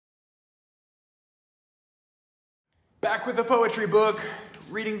Back with a poetry book,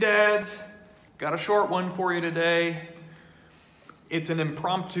 reading dads. Got a short one for you today. It's an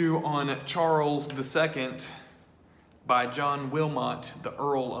impromptu on Charles II by John Wilmot, the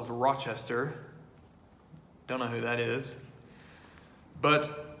Earl of Rochester. Don't know who that is.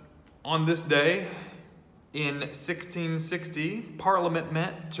 But on this day, in 1660, Parliament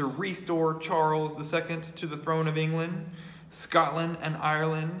met to restore Charles II to the throne of England, Scotland, and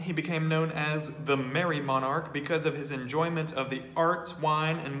Ireland. He became known as the Merry Monarch because of his enjoyment of the arts,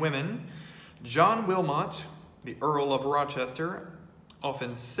 wine, and women. John Wilmot, the Earl of Rochester,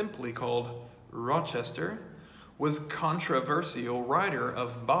 often simply called Rochester, was controversial writer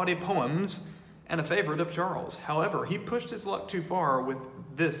of bawdy poems and a favorite of Charles. However, he pushed his luck too far with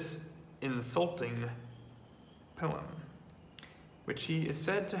this insulting poem, which he is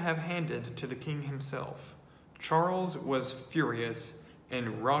said to have handed to the king himself. Charles was furious,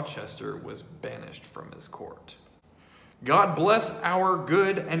 and Rochester was banished from his court. God bless our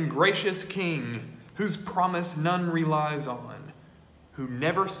good and gracious king, whose promise none relies on, who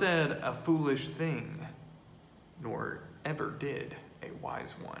never said a foolish thing, nor ever did a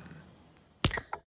wise one.